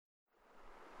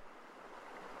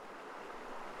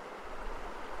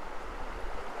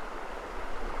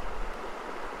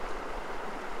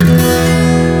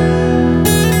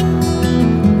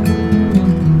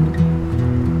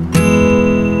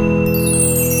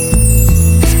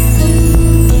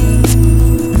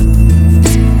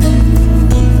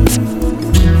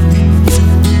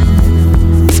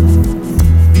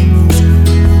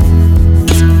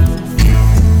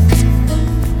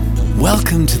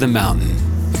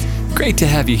Great to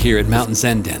have you here at Mountain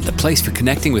Zen Den, the place for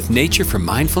connecting with nature for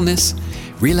mindfulness,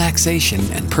 relaxation,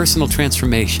 and personal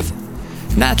transformation.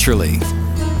 Naturally.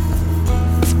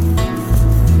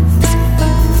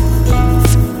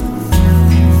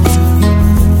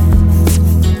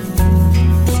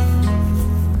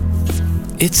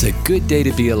 It's a good day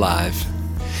to be alive,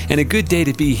 and a good day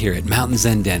to be here at Mountain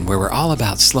Zen Den, where we're all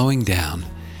about slowing down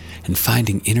and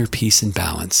finding inner peace and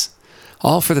balance,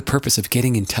 all for the purpose of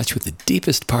getting in touch with the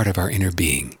deepest part of our inner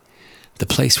being, the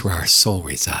place where our soul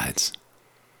resides.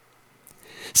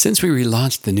 Since we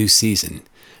relaunched the new season,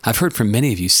 I've heard from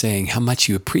many of you saying how much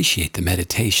you appreciate the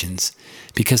meditations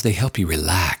because they help you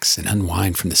relax and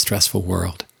unwind from the stressful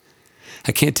world.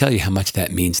 I can't tell you how much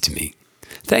that means to me.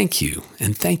 Thank you,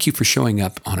 and thank you for showing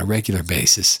up on a regular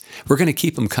basis. We're going to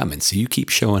keep them coming, so you keep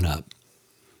showing up.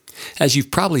 As you've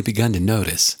probably begun to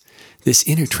notice, this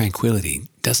inner tranquility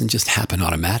doesn't just happen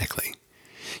automatically.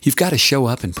 You've got to show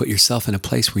up and put yourself in a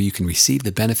place where you can receive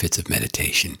the benefits of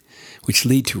meditation, which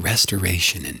lead to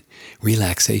restoration and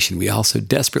relaxation we also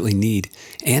desperately need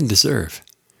and deserve.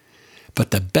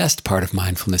 But the best part of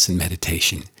mindfulness and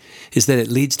meditation is that it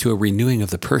leads to a renewing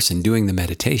of the person doing the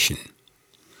meditation.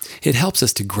 It helps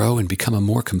us to grow and become a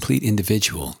more complete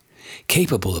individual,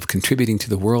 capable of contributing to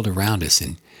the world around us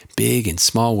in big and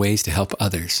small ways to help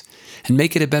others, and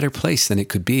make it a better place than it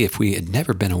could be if we had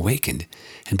never been awakened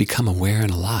and become aware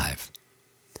and alive.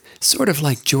 Sort of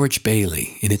like George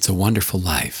Bailey in It's a Wonderful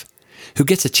Life, who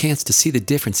gets a chance to see the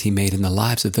difference he made in the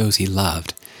lives of those he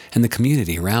loved and the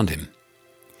community around him.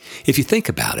 If you think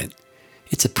about it,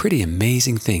 it's a pretty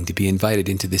amazing thing to be invited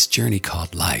into this journey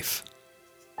called life.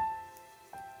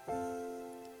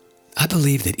 I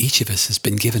believe that each of us has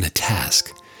been given a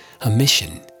task, a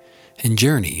mission, and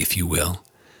journey, if you will,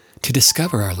 to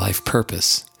discover our life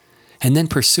purpose and then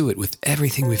pursue it with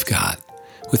everything we've got,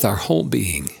 with our whole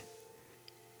being.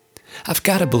 I've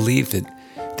got to believe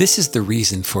that this is the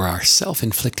reason for our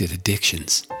self-inflicted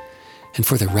addictions and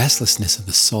for the restlessness of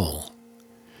the soul,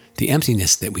 the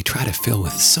emptiness that we try to fill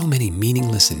with so many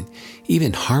meaningless and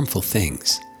even harmful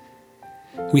things.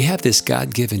 We have this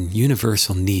God-given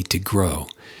universal need to grow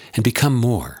and become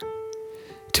more,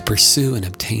 to pursue and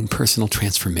obtain personal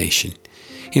transformation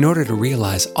in order to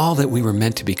realize all that we were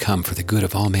meant to become for the good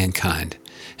of all mankind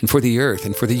and for the earth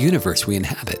and for the universe we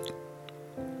inhabit.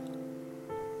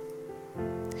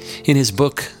 In his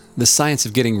book, The Science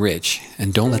of Getting Rich,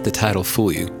 and don't let the title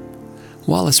fool you,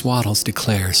 Wallace Wattles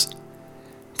declares,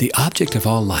 "The object of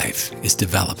all life is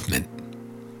development.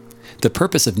 The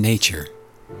purpose of nature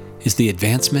is the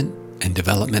advancement and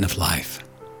development of life."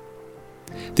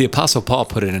 The Apostle Paul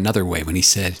put it another way when he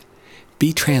said,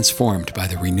 "Be transformed by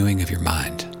the renewing of your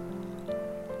mind."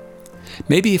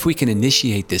 Maybe if we can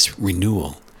initiate this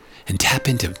renewal and tap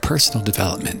into personal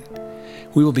development,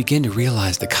 we will begin to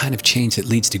realize the kind of change that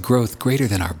leads to growth greater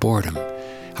than our boredom,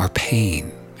 our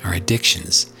pain, our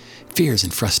addictions, fears,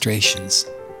 and frustrations.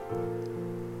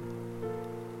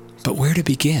 But where to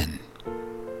begin?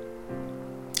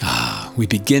 We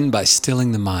begin by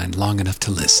stilling the mind long enough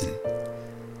to listen.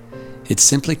 It's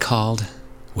simply called,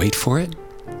 wait for it,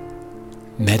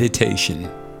 meditation.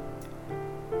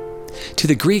 To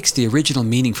the Greeks, the original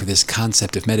meaning for this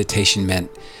concept of meditation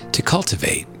meant to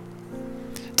cultivate.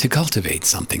 To cultivate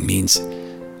something means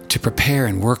to prepare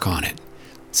and work on it,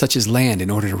 such as land in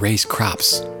order to raise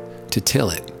crops, to till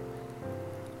it.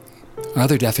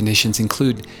 Other definitions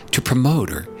include to promote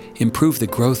or improve the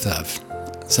growth of,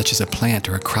 such as a plant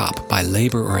or a crop, by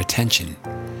labor or attention.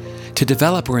 To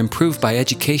develop or improve by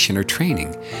education or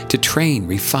training. To train,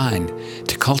 refine,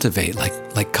 to cultivate,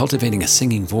 like cultivating a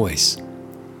singing voice.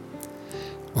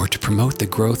 Or to promote the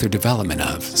growth or development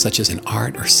of, such as in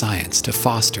art or science, to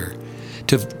foster,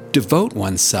 to devote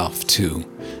oneself to,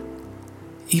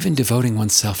 even devoting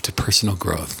oneself to personal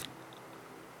growth.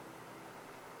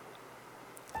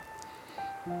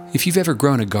 If you've ever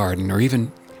grown a garden or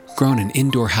even grown an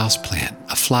indoor houseplant,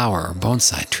 a flower or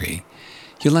bonsai tree,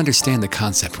 you'll understand the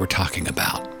concept we're talking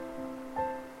about.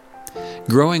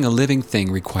 Growing a living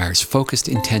thing requires focused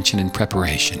intention and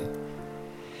preparation.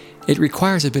 It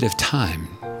requires a bit of time,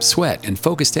 sweat, and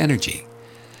focused energy,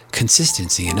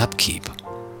 consistency and upkeep,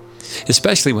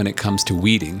 especially when it comes to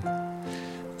weeding.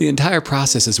 The entire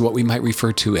process is what we might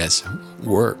refer to as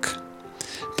work,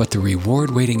 but the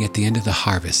reward waiting at the end of the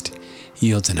harvest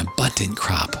yields an abundant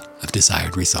crop of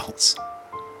desired results.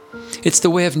 It's the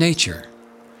way of nature,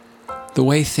 the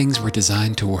way things were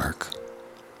designed to work.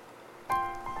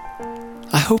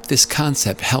 I hope this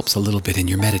concept helps a little bit in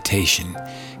your meditation,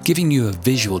 giving you a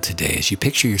visual today as you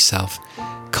picture yourself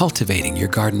cultivating your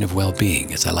garden of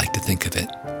well-being, as I like to think of it.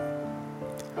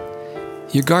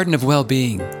 Your garden of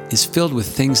well-being is filled with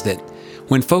things that,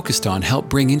 when focused on, help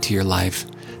bring into your life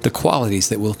the qualities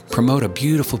that will promote a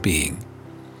beautiful being.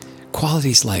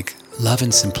 Qualities like love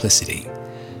and simplicity,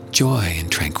 joy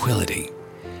and tranquility,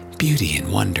 beauty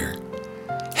and wonder,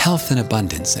 health and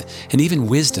abundance, and even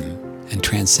wisdom and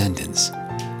transcendence.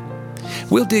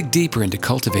 We'll dig deeper into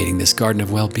cultivating this garden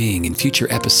of well-being in future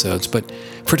episodes, but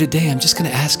for today I'm just going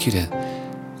to ask you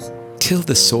to till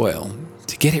the soil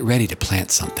to get it ready to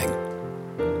plant something.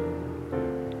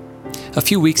 A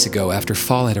few weeks ago, after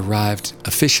fall had arrived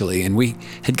officially and we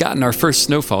had gotten our first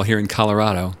snowfall here in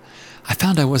Colorado, I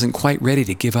found I wasn't quite ready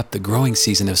to give up the growing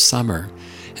season of summer,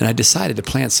 and I decided to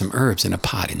plant some herbs in a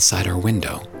pot inside our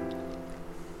window.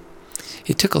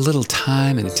 It took a little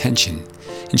time and attention,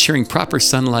 ensuring proper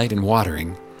sunlight and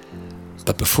watering,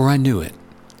 but before I knew it,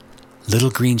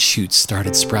 little green shoots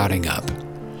started sprouting up,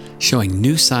 showing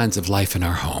new signs of life in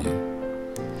our home.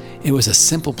 It was a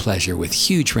simple pleasure with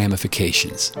huge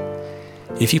ramifications.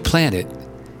 If you plant it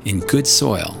in good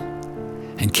soil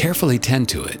and carefully tend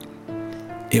to it,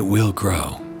 it will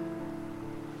grow.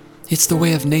 It's the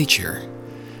way of nature,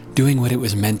 doing what it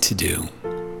was meant to do.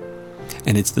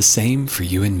 And it's the same for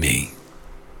you and me.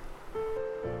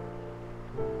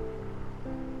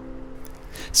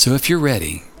 So if you're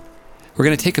ready, we're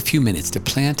going to take a few minutes to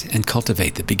plant and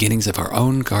cultivate the beginnings of our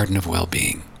own garden of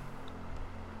well-being.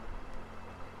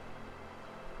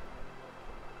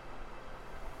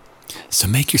 So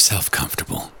make yourself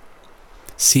comfortable,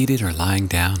 seated or lying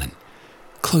down, and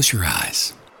close your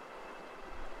eyes.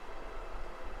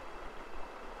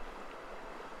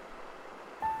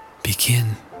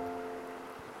 Begin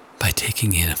by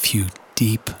taking in a few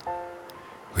deep,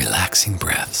 relaxing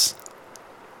breaths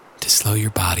to slow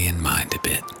your body and mind a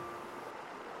bit.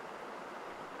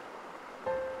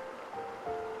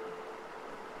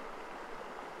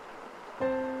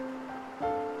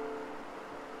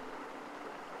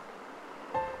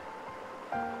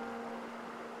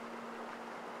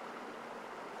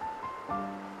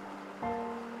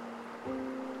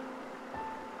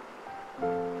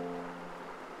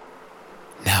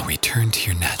 Now return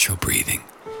to your natural breathing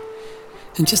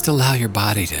and just allow your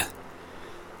body to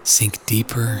sink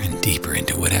deeper and deeper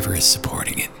into whatever is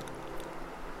supporting it.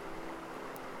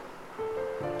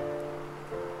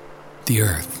 The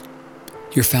earth,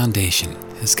 your foundation,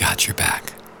 has got your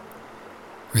back.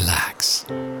 Relax.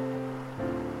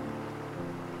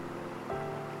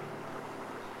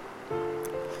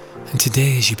 And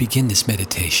today, as you begin this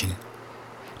meditation,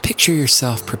 picture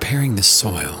yourself preparing the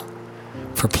soil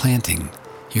for planting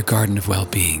your garden of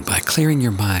well-being by clearing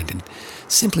your mind and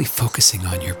simply focusing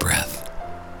on your breath,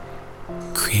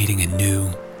 creating a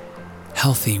new,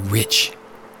 healthy, rich,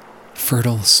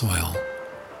 fertile soil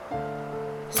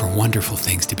for wonderful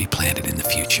things to be planted in the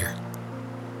future.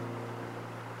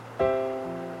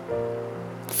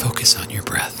 Focus on your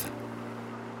breath.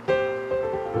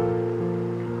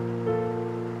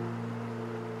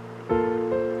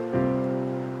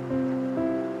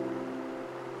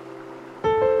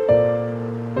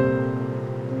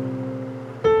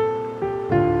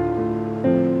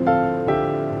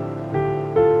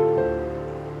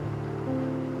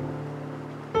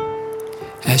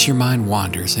 As your mind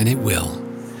wanders, and it will,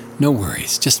 no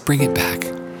worries, just bring it back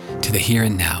to the here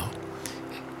and now,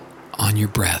 on your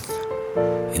breath,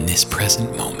 in this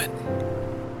present moment.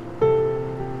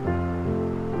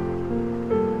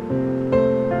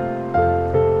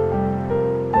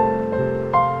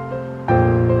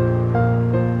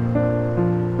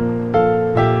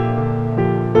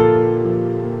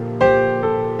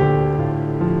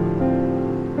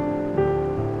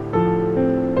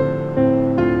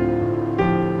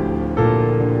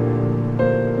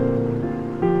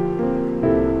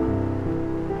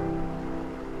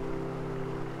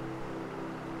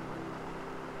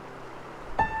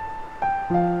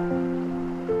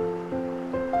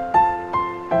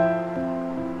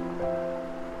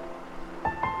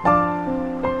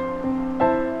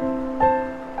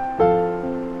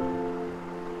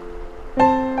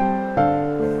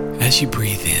 As you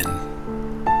breathe in,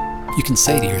 you can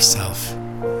say to yourself,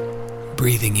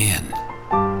 breathing in.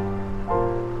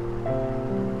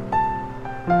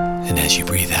 And as you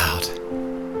breathe out,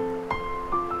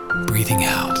 breathing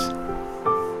out.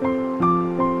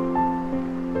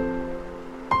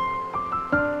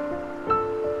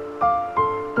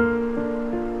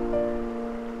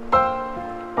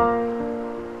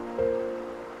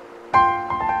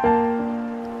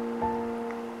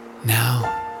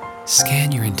 Now,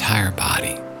 scan your entire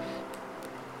body,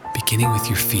 beginning with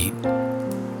your feet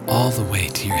all the way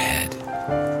to your head.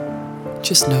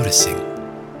 Just noticing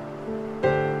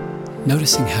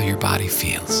how your body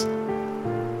feels.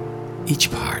 each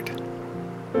part,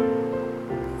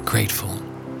 grateful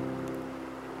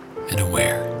and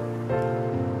aware.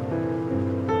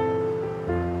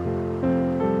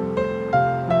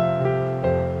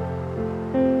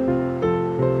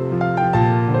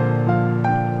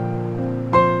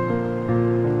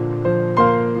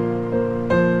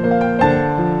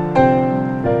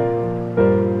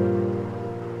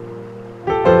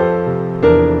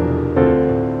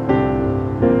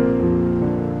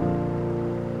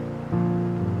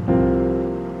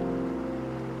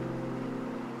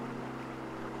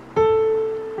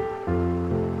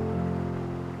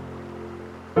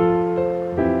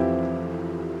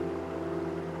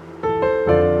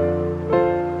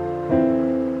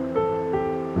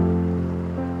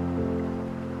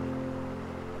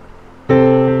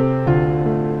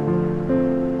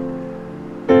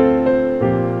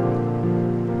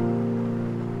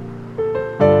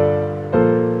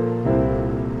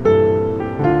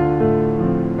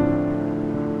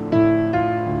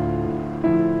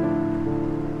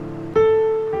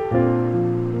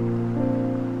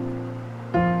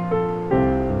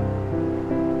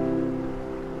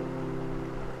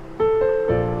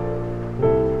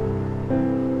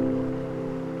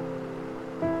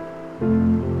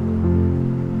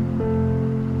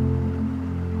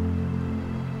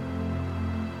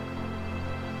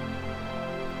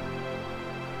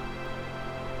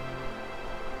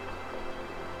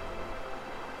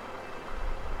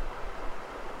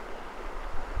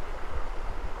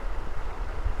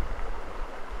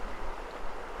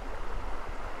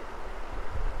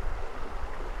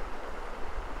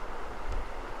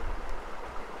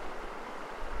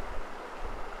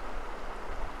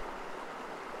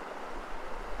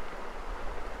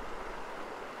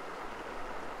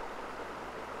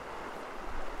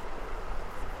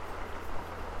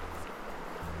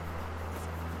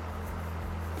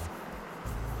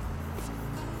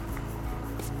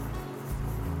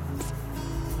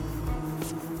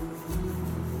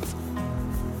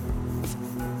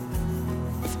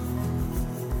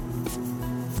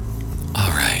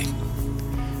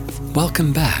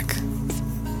 Welcome back.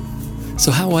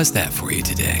 So how was that for you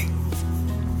today?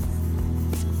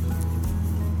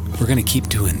 We're going to keep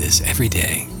doing this every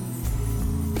day.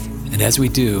 And as we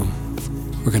do,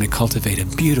 we're going to cultivate a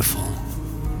beautiful,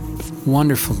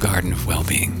 wonderful garden of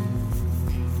well-being.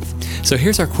 So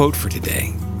here's our quote for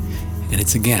today. And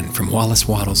it's again from Wallace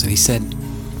Wattles. And he said,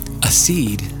 "A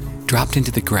seed dropped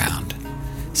into the ground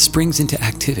springs into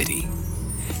activity,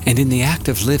 and in the act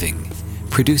of living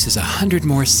produces 100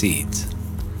 more seeds.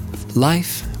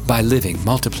 Life, by living,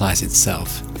 multiplies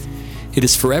itself. It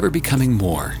is forever becoming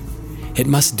more. It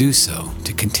must do so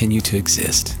to continue to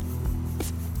exist."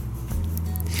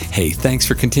 Hey, thanks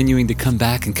for continuing to come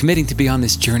back and committing to be on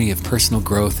this journey of personal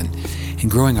growth and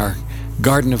growing our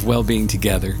garden of well-being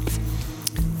together.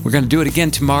 We're going to do it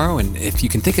again tomorrow, and if you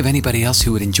can think of anybody else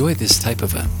who would enjoy this type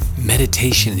of a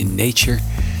meditation in nature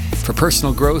for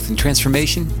personal growth and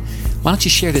transformation, why don't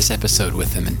you share this episode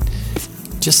with them and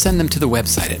just send them to the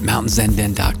website at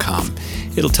mountainzenden.com.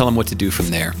 It'll tell them what to do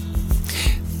from there.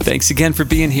 Thanks again for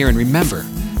being here, and remember,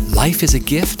 life is a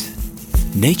gift,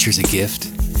 nature's a gift,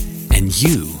 and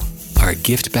you are a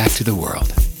gift back to the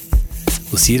world.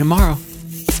 We'll see you tomorrow.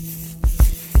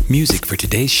 Music for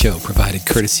today's show provided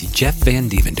courtesy Jeff Van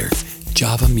Dievender,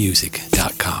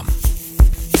 javamusic.com.